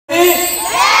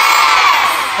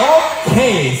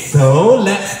Okay, so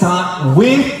let's start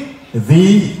with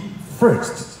the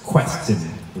first question.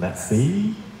 Let's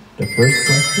see. The first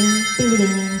question. Ding, ding,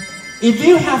 ding. If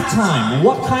you have time,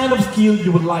 what kind of skill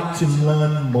you would like to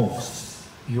learn most?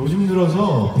 요즘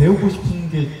들어서 배우고 싶은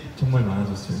게 정말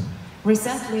많아졌어요.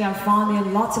 Recently, I found there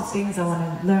are lots of things I want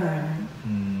to learn.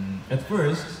 At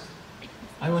first,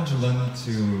 I want to learn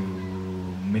to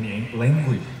many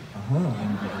language.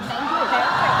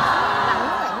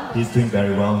 He's doing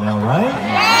very well now, right?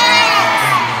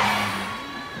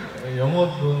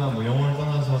 영어로나 뭐 영어를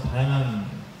떠나서 다양한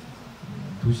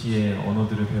도시의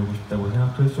언어들을 배우고 싶다고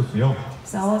생각도 했었고요.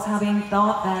 So I was having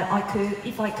thought that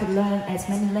if I could learn as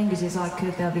many languages I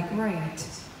could, that'd be great.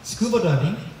 스쿠버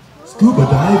다이빙, Scuba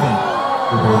diving.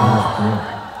 배우고 싶고요.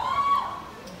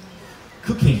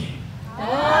 쿠킹.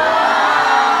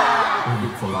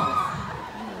 It's a lot.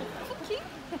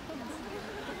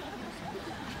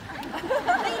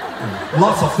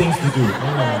 Lots of things to do.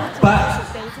 But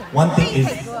one thing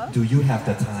is, do you have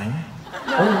the time?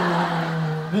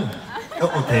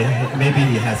 Oh, okay, maybe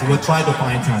he has. We'll try to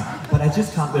find time. But I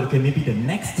just can't wait. Okay, maybe the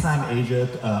next time Asia,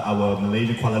 our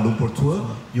Malaysian Kuala Lumpur tour,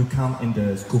 you come in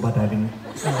the scuba diving.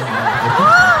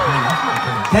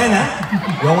 Can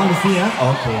you all want to see,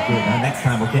 huh? Okay, good. Next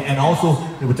time, okay? And also,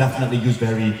 he will definitely use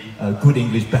very good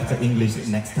English, better English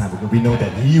next time. Okay? We know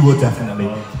that he will definitely.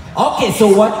 Okay, so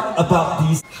what about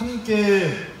these?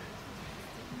 함께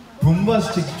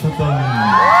붐바스틱 쳤던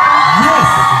Yes!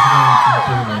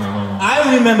 시간이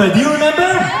I remember. Do you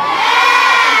remember?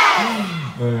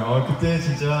 네, 그때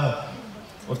진짜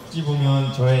어찌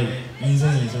보면 저의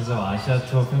인생에 있어서 아시아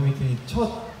투어 팬미팅이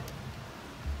첫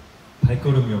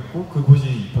발걸음이었고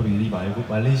그곳이 바로 이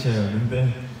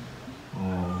말레이시아였는데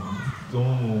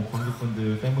너무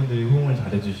관객분들, 팬분들이 호응을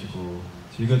잘해주시고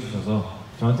즐겨주셔서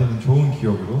저한테는 좋은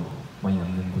기억으로 많이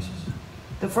남는 곳입니다.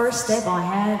 The first step I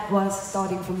had was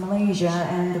starting from Malaysia,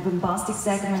 and the bombastic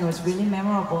segment was really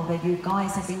memorable. That you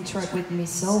guys have interacted with me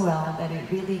so well that it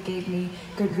really gave me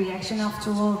good reaction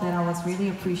after all. That I was really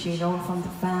appreciated all from the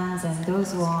fans and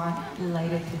those who are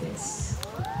related to this.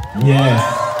 Yes.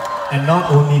 And not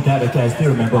only that, okay, I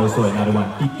still remember also another one,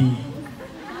 Titi.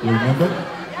 You remember?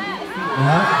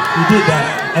 Yeah, he did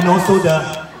that. And also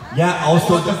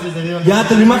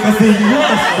terima kasih,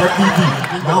 yes, that Titi.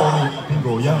 Now only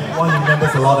bingo, yeah. One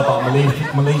remembers a lot about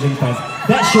Malaysian fans.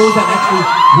 That shows that actually,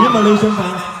 we Malaysian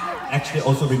fans actually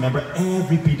also remember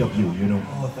every beat of you, you know.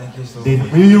 Oh, thank you so much.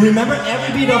 You remember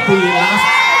every beat of the last.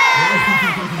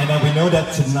 And then we know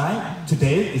that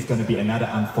today is going to be another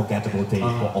unforgettable day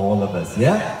for all of us,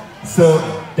 yeah? So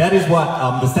that is what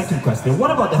the second question. What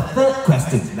about the third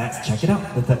question? Let's check it out.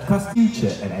 The third question.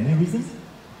 Future and any reasons?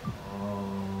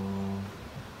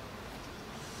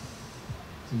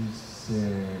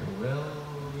 Well,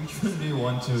 which one do you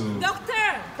want to?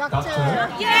 Doctor!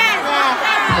 Yes!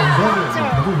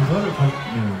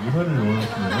 의사를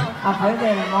원하시나요? I've heard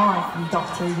that a lot from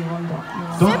Doctor. You want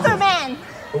Doctor? Superman!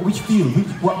 Which field?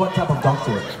 What type of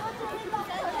doctor?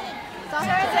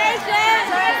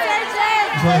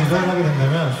 저는 의사를 하게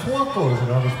된다면 소아과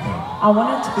의사를 하고 싶어요. I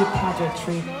wanted to be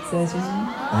pediatric surgeon.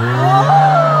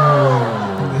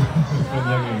 그런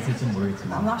이야기가 있을지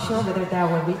모르겠지만. I'm not sure whether that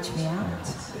will reach me out.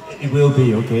 It will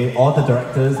be, okay? All the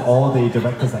directors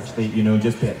actually, you know,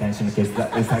 just pay attention because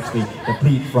that is actually the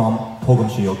plead from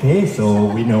Pogomshi, okay? So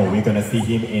we know we're gonna see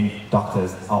him in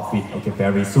doctor's outfit, okay,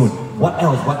 very soon. What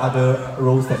else? What other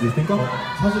roles that you think of?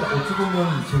 사실 어찌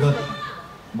보면 제가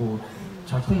뭐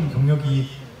작품 경력이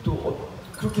또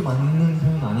그렇게 많은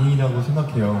편은 아니라고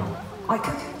생각해요. I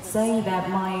could say that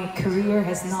my career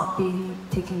has not been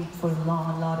taken for a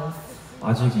lot of.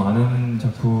 아직 많은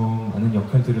작품, 많은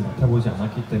역할들을 맡아보지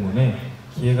않았기 때문에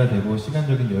기회가 되고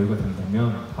시간적인 여유가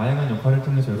된다면 다양한 역할을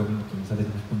통해서 여러분들께 인사드리고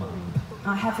싶은 마음입니다.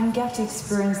 I haven't got to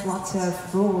experience lots of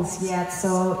roles yet,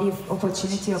 so if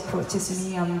opportunity approaches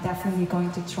me, I'm definitely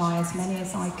going to try as many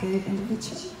as I could in the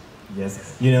future.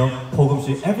 Yes, you know,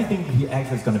 Pogomshi, everything he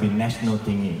acts is going to be national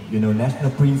thingy. You know, National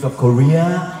Prince of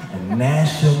Korea and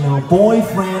National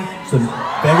Boyfriend. So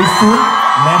very soon,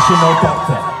 National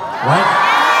Doctor, right?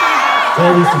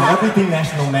 Very soon, everything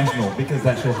national, because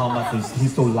that shows how much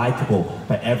he's so likable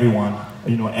by everyone.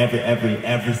 You know,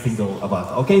 every single of us.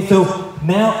 Okay, so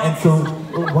now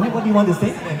what do you want to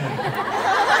say?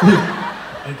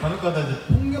 간혹가다 이제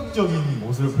폭력적인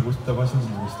모습을 보고 싶다고 하시는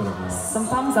분이 계시더라고요.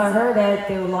 Sometimes I heard that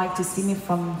they would like to see me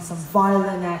from some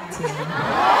violent acting.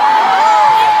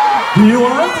 Do you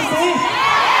want to see?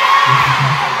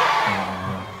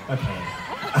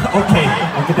 Okay,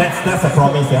 that's a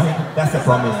promise, yeah? That's a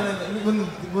promise.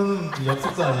 이거는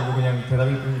약속도 아니고 그냥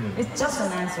대답일 뿐이네요. It's just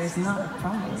an answer, it's not a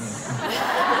promise.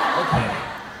 Okay.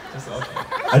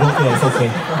 I don't care, it's okay.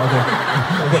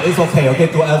 Okay, it's okay, okay,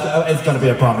 it's gonna be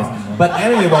a promise. But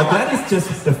anyway, well, that is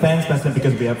just the fans' question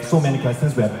because we have so many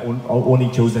questions, we have only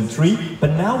chosen 3.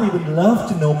 But now we would love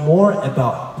to know more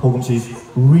about Pogum Chi's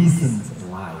recent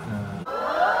life.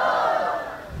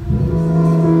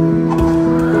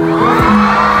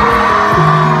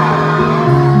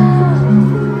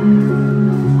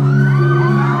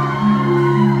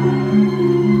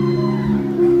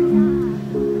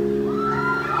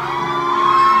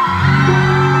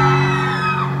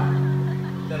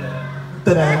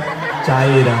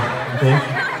 Jaida. Okay.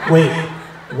 Wait.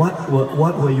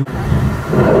 What were you?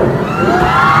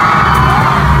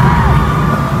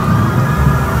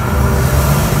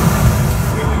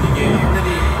 이게 하늘이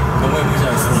너무 예쁘지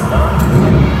않습니까?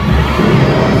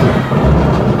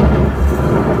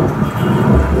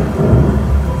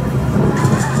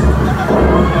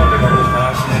 코리아를 너무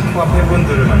잘하시는 코아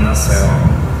팬분들을 만났어요.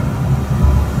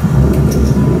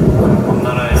 먼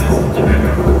나라에서 오기를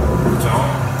그죠?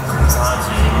 감사하지.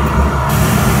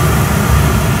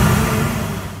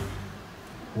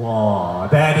 Wow,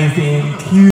 that is in cute.